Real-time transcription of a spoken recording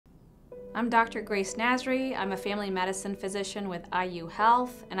I'm Dr. Grace Nasri. I'm a family medicine physician with IU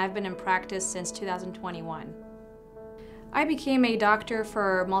Health, and I've been in practice since 2021. I became a doctor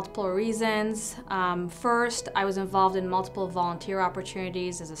for multiple reasons. First, I was involved in multiple volunteer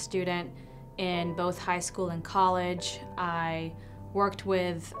opportunities as a student in both high school and college. I worked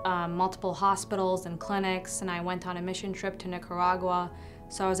with multiple hospitals and clinics, and I went on a mission trip to Nicaragua,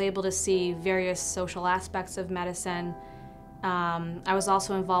 so I was able to see various social aspects of medicine. I was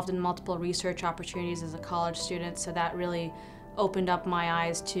also involved in multiple research opportunities as a college student, so that really opened up my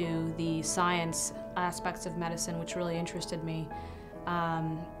eyes to the science aspects of medicine, which really interested me.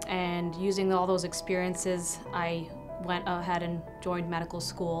 And using all those experiences, I went ahead and joined medical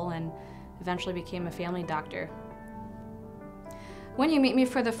school and eventually became a family doctor. When you meet me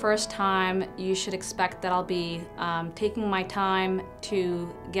for the first time, you should expect that I'll be taking my time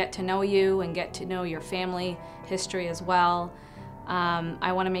to get to know you and get to know your family history as well.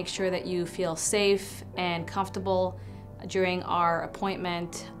 I want to make sure that you feel safe and comfortable during our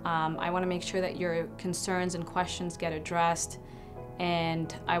appointment. I want to make sure that your concerns and questions get addressed,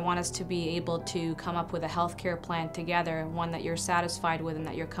 and I want us to be able to come up with a healthcare plan together, one that you're satisfied with and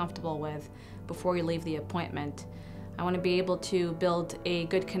that you're comfortable with before you leave the appointment. I want to be able to build a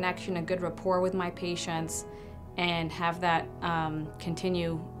good connection, a good rapport with my patients, and have that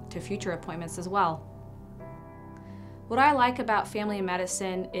continue to future appointments as well. What I like about family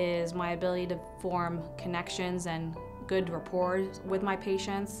medicine is my ability to form connections and good rapport with my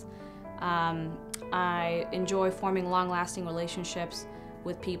patients. I enjoy forming long-lasting relationships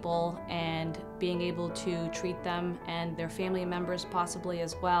with people and being able to treat them and their family members possibly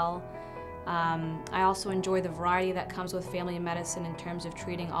as well. I also enjoy the variety that comes with family medicine in terms of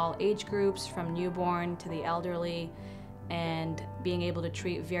treating all age groups, from newborn to the elderly, and being able to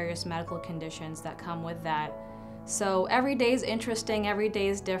treat various medical conditions that come with that. So every day is interesting, every day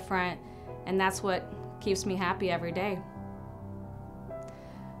is different, and that's what keeps me happy every day.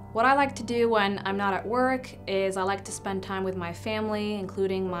 What I like to do when I'm not at work is I like to spend time with my family,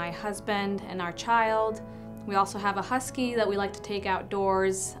 including my husband and our child. We also have a husky that we like to take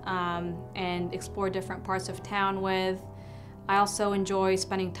outdoors and explore different parts of town with. I also enjoy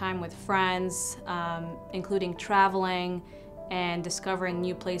spending time with friends, including traveling and discovering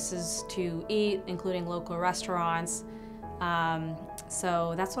new places to eat, including local restaurants.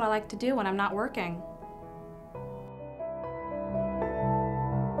 So that's what I like to do when I'm not working.